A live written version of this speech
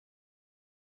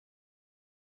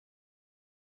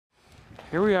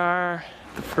Here we are,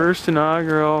 the first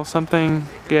inaugural something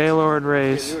Gaylord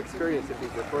race. New experience if he's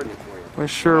recording for you.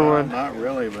 With Sherwood. Not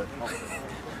really, but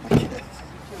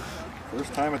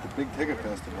first time at the Big Ticket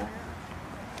Festival.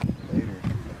 Later.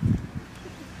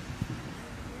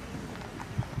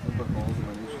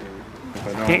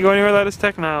 Can't go anywhere without his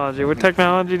technology. What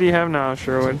technology do you have now,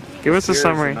 Sherwood? Give us a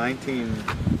summary. It's a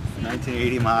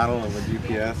 1980 model of a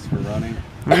GPS for running.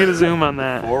 Let me get a zoom on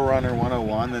that. 4Runner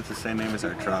 101, that's the same name as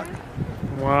our truck.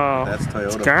 Wow. That's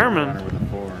Toyota. It's Garmin. 4Runner with a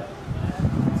 4.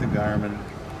 It's a Garmin.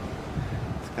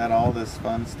 It's got all this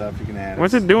fun stuff you can add.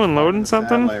 What's it doing? Loading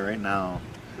something? Right now.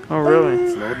 Oh, really?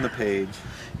 It's loading the page.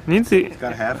 It's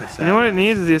got half its You know what it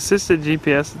needs is the assisted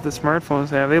GPS that the smartphones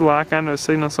have. They lock onto a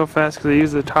signal so fast because they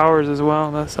use the towers as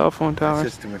well, the cell phone towers.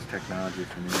 It's just too much technology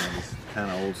for me. It's kind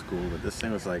of old school, but this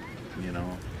thing was like, you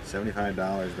know, $75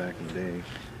 back in the day.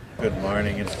 Good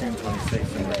morning, it's June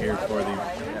 26th and we're here for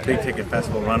the Big Ticket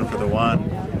Festival Run for the One.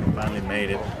 We finally made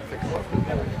it.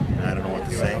 I don't know what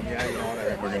to say.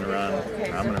 We're going to run,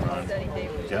 I'm going to run.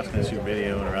 Jeff's going to shoot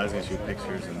video and Rod's going to shoot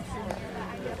pictures, and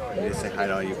just say hi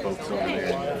to all you folks over there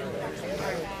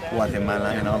in Guatemala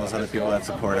and all those other people that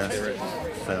support us.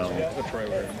 So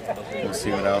we'll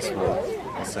see what else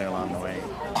we'll say along the way.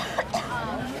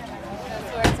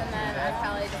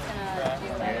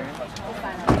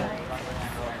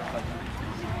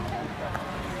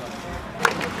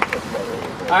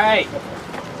 Alright,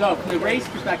 so from the race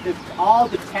perspective, all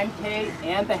the 10K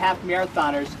and the half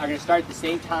marathoners are going to start at the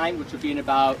same time, which will be in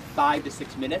about 5 to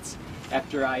 6 minutes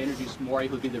after I introduce Maury,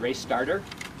 who'll be the race starter.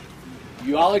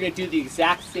 You all are going to do the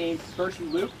exact same first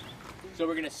loop. So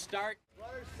we're going to start.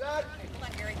 Set.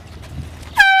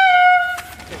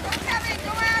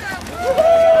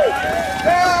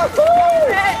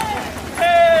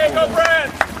 Hey, go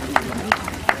Brent!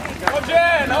 Go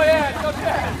Jen! Oh yeah, go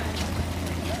Jen!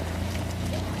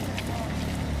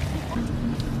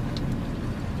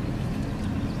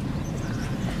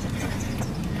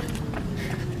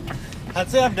 I'd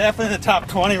say I'm definitely in the top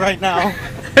 20 right now.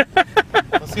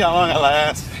 We'll see how long I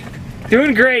last.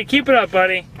 Doing great. Keep it up,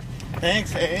 buddy.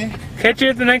 Thanks, hey. Catch you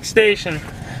at the next station.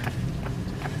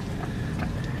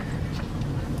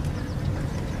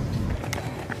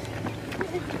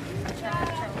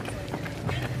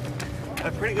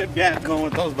 A pretty good gap going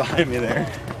with those behind me there.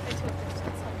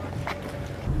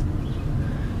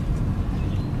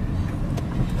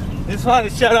 Just wanted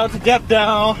to shout out to Jeff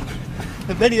Dow,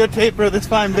 the videotaper of this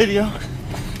fine video.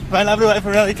 My lovely wife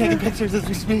are really taking pictures as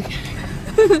we speak.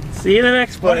 See you in the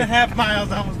next place. 1.5 miles,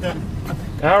 almost done.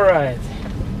 All right.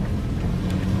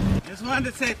 Just wanted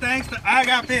to say thanks to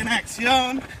Agape en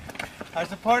Acción, our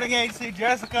supporting agency,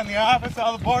 Jessica in the office,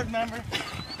 all the board members.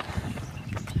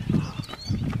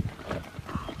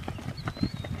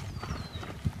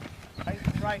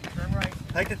 Right, turn right.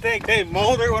 I'd like to thank Dave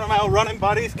Mulder, one of my old running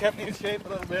buddies, kept me in shape a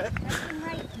little bit.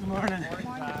 Good morning.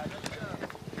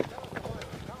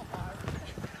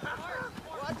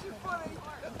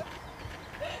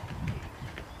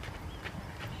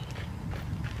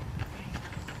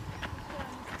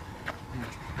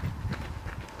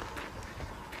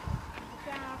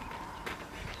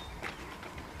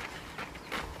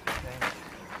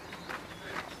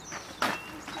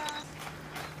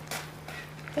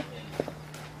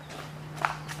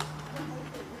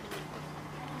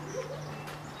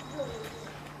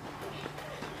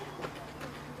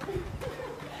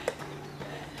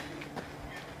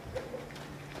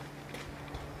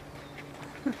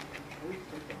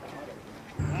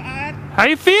 How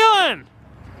you feeling?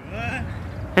 Good.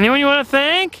 Anyone you want to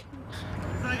thank?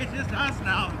 Looks like it's just us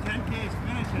now. The 10K is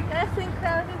finishing. Casting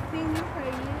Crowd is singing for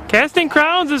you. Casting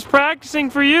Crowns is practicing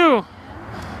for you.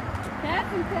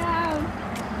 Casting Crowd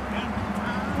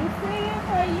is singing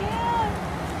for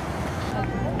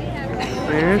you.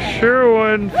 There's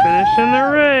Sherwood finishing the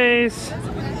race.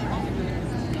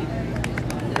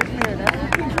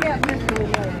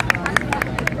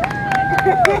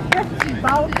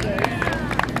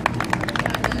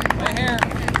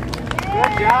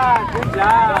 Good job, good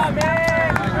job. Man.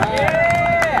 Yeah.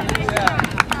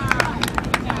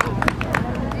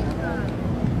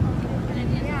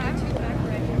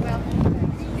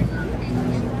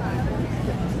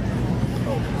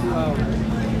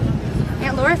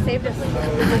 Aunt Laura saved us.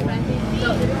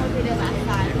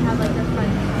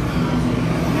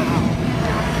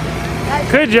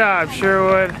 Good job,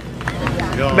 Sherwood.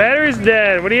 Battery's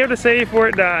dead. What do you have to say before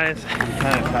it dies? I'm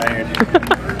kind of tired.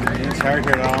 Didn't charge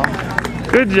her at all.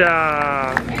 Good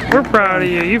job. We're proud of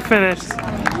you. You finished.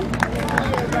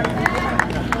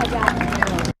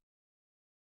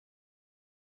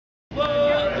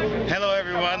 Hello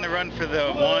everyone, the run for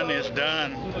the one is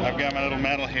done. I've got my little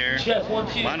medal here.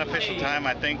 My unofficial time,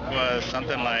 I think, was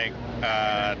something like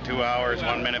 2 hours,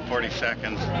 1 minute, 40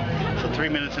 seconds. So 3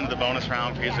 minutes into the bonus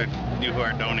round for you who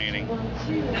are donating.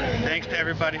 Thanks to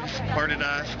everybody who supported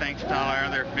us. Thanks to all our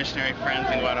other missionary friends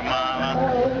in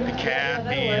Guatemala, to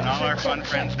Kathy and all our fun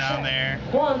friends down there,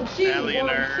 Sally and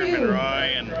Herb and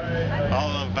Roy and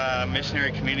all of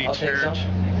Missionary Community Church.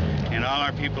 And all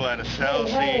our people at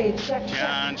Excelsi,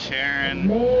 John, Sharon,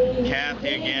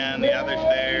 Kathy again, the others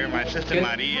there, my sister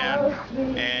Maria,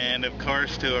 and of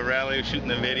course to Aurelia who's shooting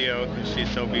the video because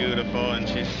she's so beautiful and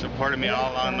she's supported me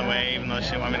all along the way even though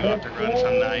she didn't want me to go out to run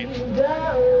some nights.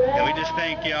 And we just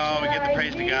thank y'all, we give the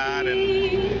praise to God,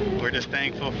 and we're just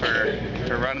thankful for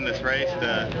running this race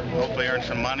to hopefully earn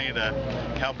some money to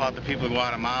help out the people of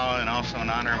Guatemala and also in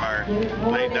honor of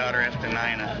our late daughter Esther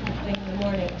Nina.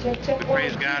 We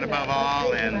praise God above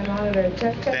all, and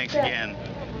thanks again.